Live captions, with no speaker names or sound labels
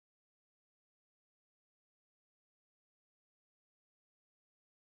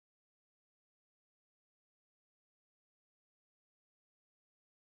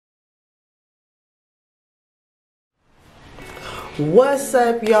What's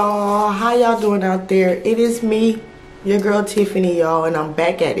up, y'all? How y'all doing out there? It is me, your girl Tiffany, y'all, and I'm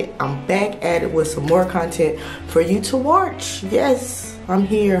back at it. I'm back at it with some more content for you to watch. Yes, I'm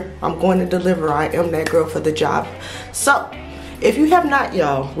here. I'm going to deliver. I am that girl for the job. So if you have not,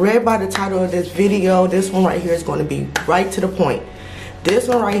 y'all, read by the title of this video, this one right here is going to be right to the point. This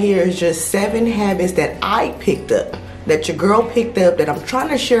one right here is just 7 habits that I picked up, that your girl picked up, that I'm trying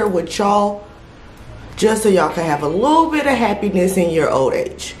to share with y'all, just so y'all can have a little bit of happiness in your old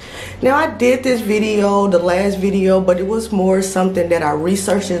age. Now, I did this video, the last video, but it was more something that I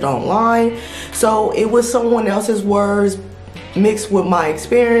researched it online. So it was someone else's words mixed with my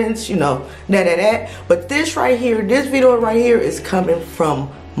experience, you know, that. But this right here, this video right here is coming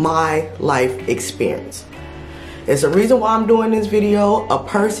from my life experience. It's a reason why I'm doing this video. A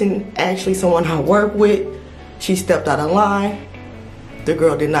person, actually someone I work with, she stepped out of line. The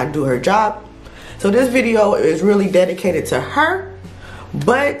girl did not do her job. So this video is really dedicated to her,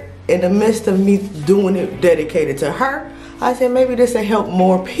 but in the midst of me doing it dedicated to her, I said maybe this will help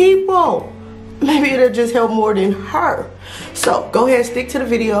more people. Maybe it'll just help more than her. So go ahead, stick to the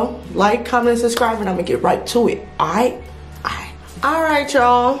video, like, comment, and subscribe, and I'm gonna get right to it. All right,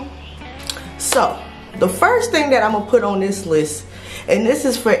 y'all. So the first thing that I'm gonna put on this list, and this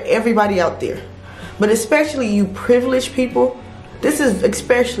is for everybody out there, but especially you privileged people, this is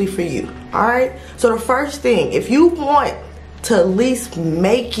especially for you, all right? So the first thing, if you want to at least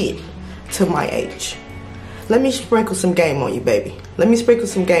make it to my age, let me sprinkle some game on you, baby. Let me sprinkle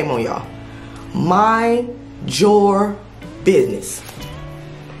some game on y'all. Mind your business.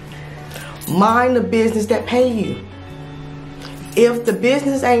 Mind the business that pay you. If the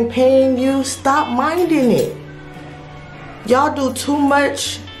business ain't paying you, stop minding it. Y'all do too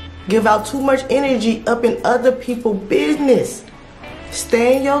much, give out too much energy up in other people's business.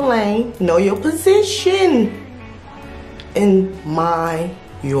 Stay in your lane, know your position, and mind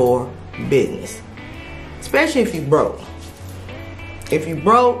your business. Especially if you broke. If you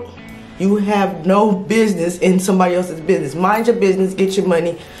broke, you have no business in somebody else's business. Mind your business, get your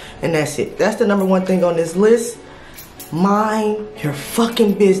money, and that's it. That's the number one thing on this list. Mind your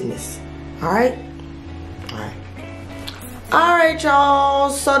fucking business. Alright? Alright. Alright,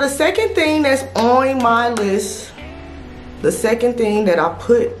 y'all. So the second thing that's on my list, the second thing that I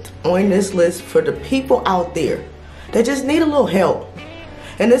put on this list for the people out there that just need a little help.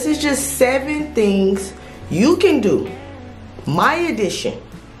 And this is just 7 things you can do. My edition.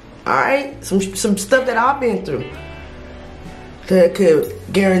 Alright? Some stuff that I've been through that could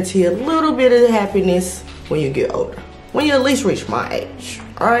guarantee a little bit of happiness when you get older. When you at least reach my age.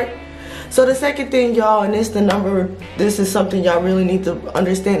 Alright? So the second thing, y'all, and this is something y'all really need to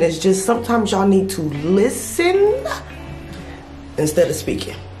understand, is just sometimes y'all need to listen instead of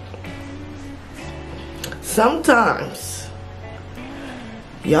speaking. Sometimes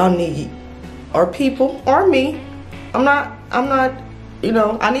y'all need, or people, or me, I'm not, you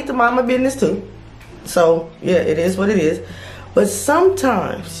know, I need to mind my business too. So yeah, it is what it is. But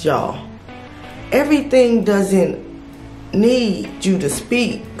sometimes, y'all, everything doesn't need you to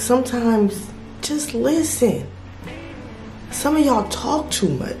speak. Sometimes just listen. Some of y'all talk too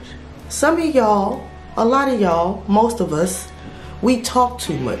much. Some of y'all, a lot of y'all, most of us, we talk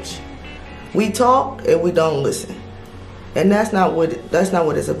too much. We talk and we don't listen. And that's not what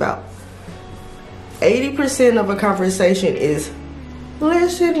it's about. 80% of a conversation is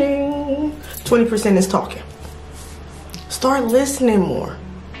listening. 20% is talking. Start listening more.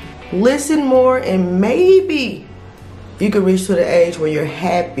 Listen more, and maybe you can reach to the age where you're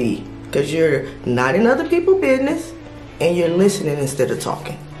happy because you're not in other people's business and you're listening instead of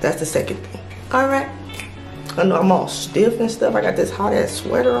talking. That's the second thing. All right. I know I'm all stiff and stuff. I got this hot ass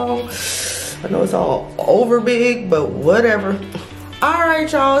sweater on. I know it's all over big, but whatever. All right,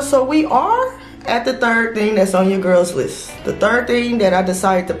 y'all. So we are at the third thing that's on your girl's list. The third thing that I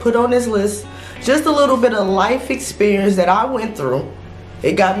decided to put on this list, just a little bit of life experience that I went through.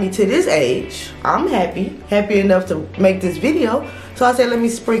 It got me to this age. I'm happy enough to make this video. So I said, let me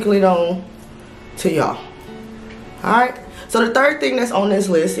sprinkle it on to y'all. All right. So the third thing that's on this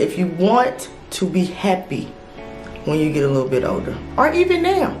list, if you want to be happy when you get a little bit older, or even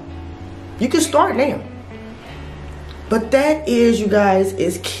now, you can start now. But that is, you guys,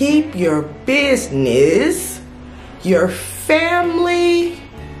 is keep your business, your family,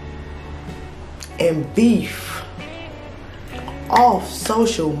 and beef off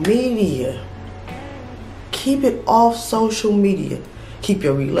social media. Keep it off social media. Keep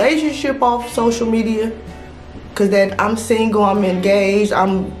your relationship off social media. Because that I'm single, I'm engaged,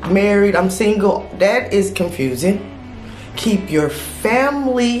 I'm married, I'm single, that is confusing. Keep your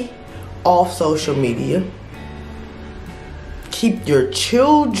family off social media. keep your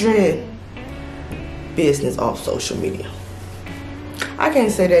children business off social media. I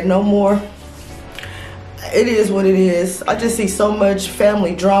can't say that no more. It is what it is. I just see so much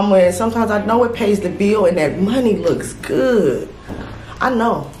family drama, and sometimes I know it pays the bill and that money looks good. I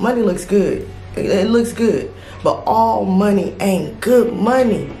know money looks good. It looks good, but all money ain't good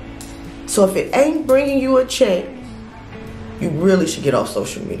money. So if it ain't bringing you a check, you really should get off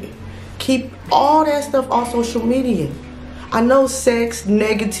social media. Keep all that stuff off social media. I know sex,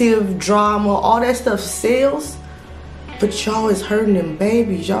 negative, drama, all that stuff sells, but y'all is hurting them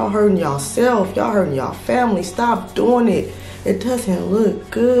babies. Y'all hurting yourself. Y'all hurting y'all family. Stop doing it. It doesn't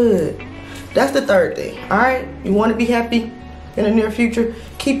look good. That's the third thing, all right? You want to be happy in the near future?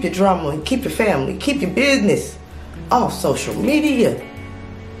 Keep your drama, keep your family, keep your business off social media.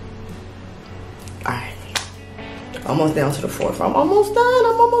 All right. Almost down to the fourth. I'm almost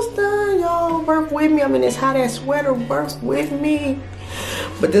done, y'all. Work with me. I'm in this hot ass sweater. Work with me.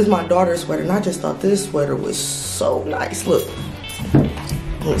 But this is my daughter's sweater, and I just thought this sweater was so nice. Look.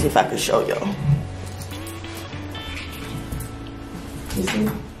 Let me see if I can show y'all. You see?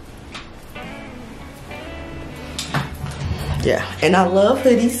 Yeah, and I love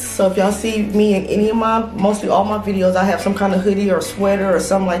hoodies. So if y'all see me in any of my, mostly all my videos, I have some kind of hoodie or sweater or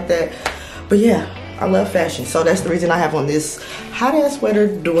something like that. But yeah, I love fashion. So that's the reason I have on this hot ass sweater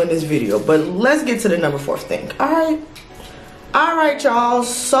doing this video. But let's get to the number 4 thing. All right, y'all.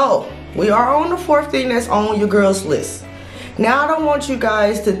 So we are on the 4th thing that's on your girl's list. Now, I don't want you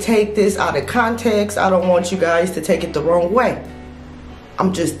guys to take this out of context. I don't want you guys to take it the wrong way.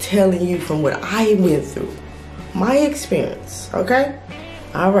 I'm just telling you from what I went through, my experience, okay?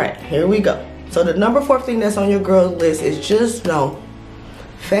 All right, here we go. So the number 4 thing that's on your girl's list is just know,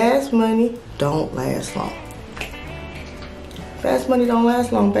 fast money don't last long. Fast money don't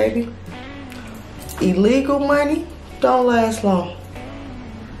last long, baby. Illegal money don't last long.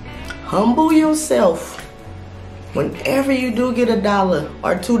 Humble yourself. Whenever you do get $1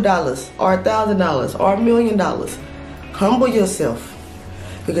 or $2 or $1,000 or $1 million, humble yourself.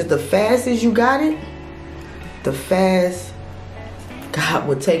 Because the fastest you got it, the fast God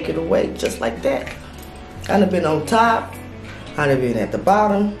will take it away just like that. I'd have been on top. I'd have been at the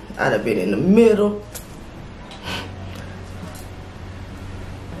bottom. I'd have been in the middle.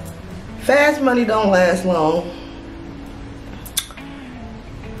 Fast money don't last long.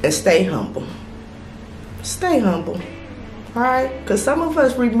 And stay humble. Stay humble. Alright? Because some of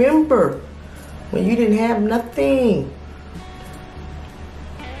us remember when you didn't have nothing.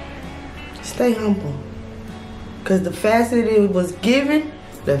 Stay humble. Because the faster it was given,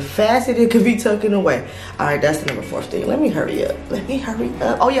 the faster it could be taken away. Alright, that's the number 4 thing. Let me hurry up.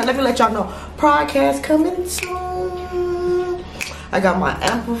 Oh yeah, let me let y'all know. Podcast coming soon. I got my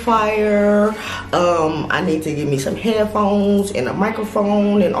amplifier. I need to get me some headphones and a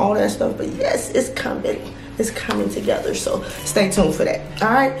microphone and all that stuff. But yes, it's coming. It's coming together. So stay tuned for that.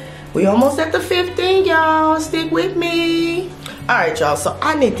 Alright. We almost at the 5th thing, y'all. Stick with me. Alright, y'all. So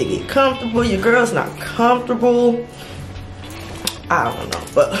I need to get comfortable. Your girl's not comfortable. I don't know.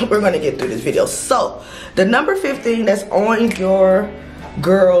 But we're going to get through this video. So the number 5 thing that's on your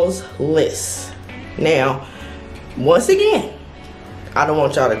girl's list. Now, once again, I don't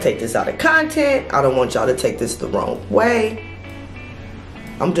want y'all to take this out of content. I don't want y'all to take this the wrong way.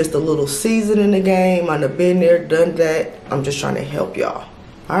 I'm just a little seasoned in the game. I've been there, done that. I'm just trying to help y'all.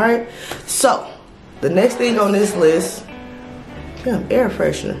 Alright? So, the next thing on this list, damn, air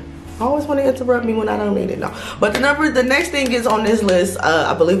freshener. I always want to interrupt me when I don't need it now. But the next thing is on this list,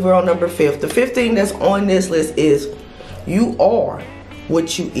 I believe we're on number 5. The 5th thing that's on this list is you are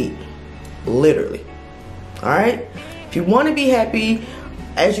what you eat. Literally. Alright? If you want to be happy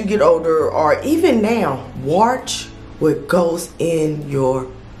as you get older, or even now, watch what goes in your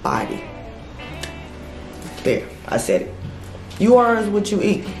body. There, I said it. You are what you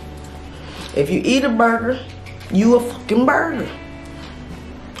eat. If you eat a burger, you a fucking burger.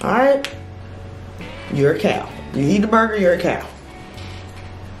 Alright? You're a cow. You eat a burger, you're a cow.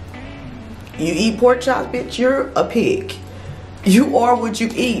 You eat pork chops, bitch, you're a pig. You are what you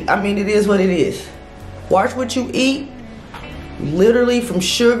eat. I mean, it is what it is. Watch what you eat. Literally from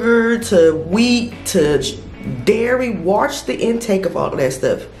sugar to wheat to dairy. Watch the intake of all of that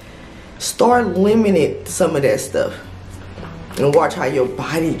stuff. Start limiting some of that stuff. And watch how your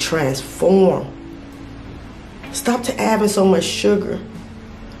body transform. Stop to having so much sugar.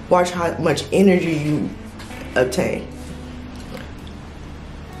 Watch how much energy you obtain.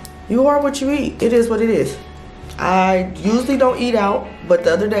 You are what you eat. It is what it is. I usually don't eat out, but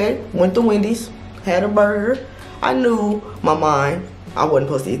the other day went to Wendy's, had a burger. I knew my mind I wasn't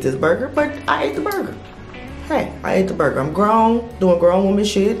supposed to eat this burger, but I ate the burger. hey, I ate the burger. I'm grown, doing grown woman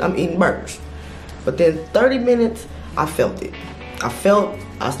shit. I'm eating burgers. But then 30 minutes, I felt it. I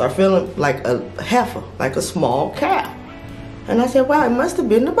started feeling like a heifer, like a small cow. And I said, wow, it must have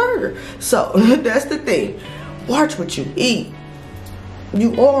been the burger. So that's the thing. Watch what you eat.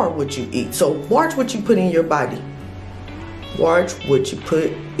 You are what you eat. So watch what you put in your body. Watch what you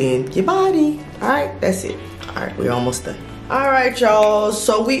put in your body. All right, that's it. All right, we're almost done. All right, y'all.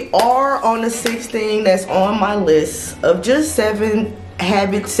 So we are on the 6th thing that's on my list of just 7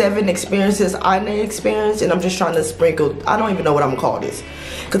 habits, 7 experiences I may experience, and I'm just trying to sprinkle. I don't even know what I'm gonna call this,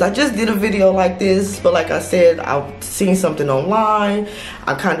 because I just did a video like this, but like I said, I've seen something online.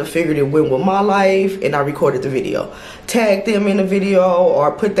 I kind of figured it went with my life, and I recorded the video. Tag them in the video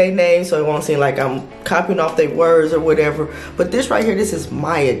or put their name so it won't seem like I'm copying off their words or whatever. But this right here, this is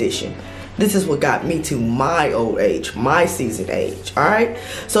my edition. This is what got me to my old age, my seasoned age. All right.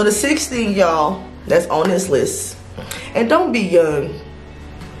 So the 6th thing, y'all, that's on this list, and don't be young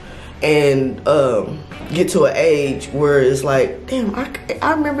and get to an age where it's like, damn,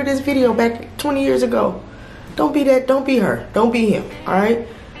 I remember this video back 20 years ago. Don't be that. Don't be her. Don't be him. All right.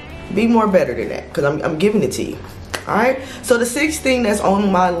 Be more better than that, because I'm giving it to you. All right. So the 6th thing that's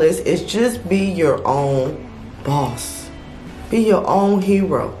on my list is just be your own boss. Be your own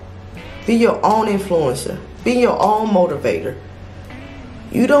hero. Be your own influencer. Be your own motivator.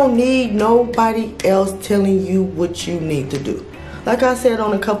 You don't need nobody else telling you what you need to do. Like I said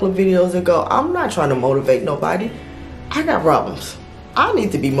on a couple of videos ago, I'm not trying to motivate nobody. I got problems. I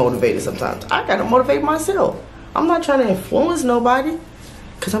need to be motivated sometimes. I got to motivate myself. I'm not trying to influence nobody,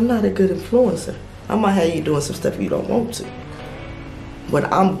 because I'm not a good influencer. I might have you doing some stuff you don't want to.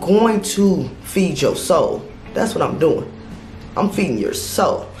 But I'm going to feed your soul. That's what I'm doing. I'm feeding your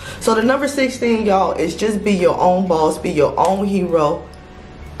soul. So the number 6 thing, y'all, is just be your own boss. Be your own hero.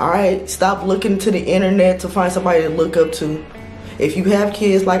 All right? Stop looking to the internet to find somebody to look up to. If you have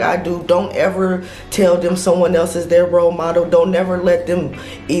kids like I do, don't ever tell them someone else is their role model. Don't never let them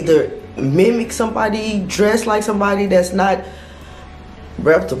either mimic somebody, dress like somebody that's not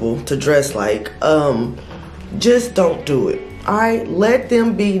reputable to dress like. Just don't do it. All right? Let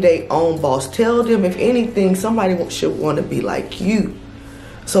them be their own boss. Tell them, if anything, somebody should want to be like you.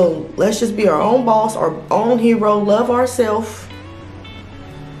 So let's just be our own boss, our own hero, love ourselves.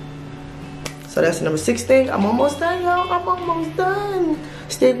 So that's the number 6 thing. I'm almost done, y'all. I'm almost done.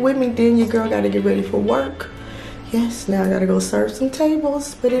 Stick with me, then your girl got to get ready for work. Yes, now I got to go serve some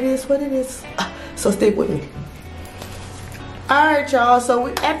tables, but it is what it is. So stick with me. Alright, y'all. So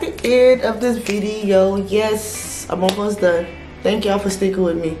we're at the end of this video. Yes, I'm almost done. Thank y'all for sticking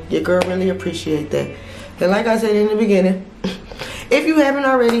with me. Your girl really appreciate that. And like I said in the beginning, if you haven't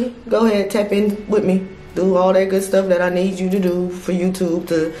already, go ahead, tap in with me. Do all that good stuff that I need you to do for YouTube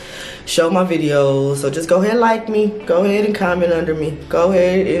to show my videos. So just go ahead and like me. Go ahead and comment under me. Go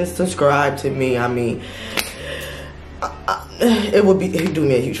ahead and subscribe to me. I mean, it would do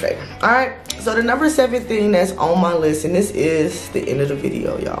me a huge favor. Alright, so the number 7 thing that's on my list, and this is the end of the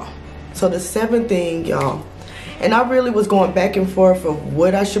video, y'all. So the 7th thing, y'all, and I really was going back and forth of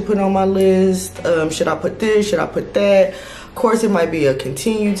what I should put on my list. Should I put this? Should I put that? Of course, it might be a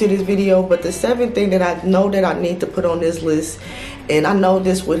continue to this video, but the 7th thing that I know that I need to put on this list, and I know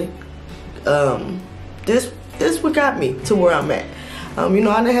this would this what got me to where I'm at. You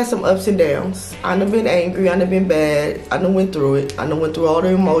know, I done had some ups and downs. I done been angry. I done been bad. I done went through it. I done went through all the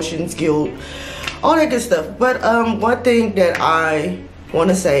emotions, guilt, all that good stuff. But one thing that I want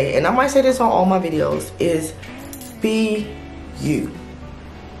to say, and I might say this on all my videos, is be you.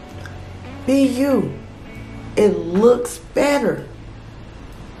 Be you. It looks better.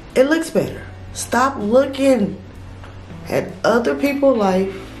 It looks better. Stop looking at other people's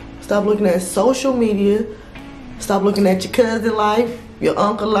life. Stop looking at social media. Stop looking at your cousin life, your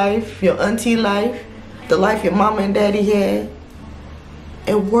uncle life, your auntie life, the life your mama and daddy had.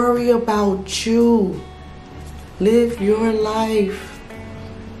 And worry about you. Live your life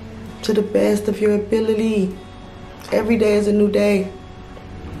to the best of your ability. Every day is a new day.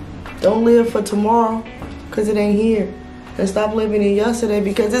 Don't live for tomorrow, because it ain't here. And stop living in yesterday,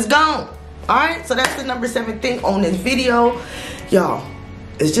 because it's gone. Alright, so that's the number 7 thing on this video. Y'all,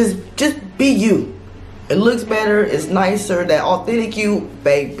 it's just be you. It looks better, it's nicer, that authentic you,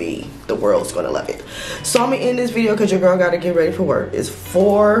 baby. The world's gonna love it. So I'm gonna end this video because your girl gotta get ready for work. It's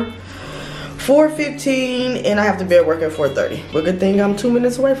 4:15 and I have to be at work at 4:30. But good thing I'm 2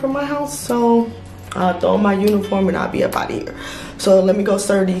 minutes away from my house, so I'll throw on my uniform and I'll be up out of here. So let me go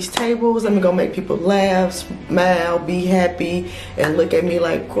serve these tables. Let me go make people laugh, smile, be happy, and look at me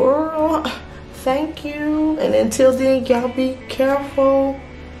like, girl, thank you. And until then, y'all be careful.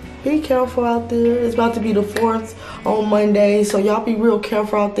 Be careful out there. It's about to be the 4th on Monday, so y'all be real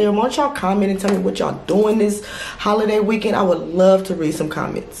careful out there. Why don't y'all comment and tell me what y'all doing this holiday weekend? I would love to read some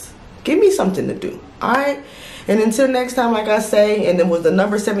comments. Give me something to do, all right? And until next time, like I say, and then was the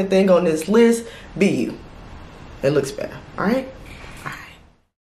number 7 thing on this list, be you. It looks better, all right?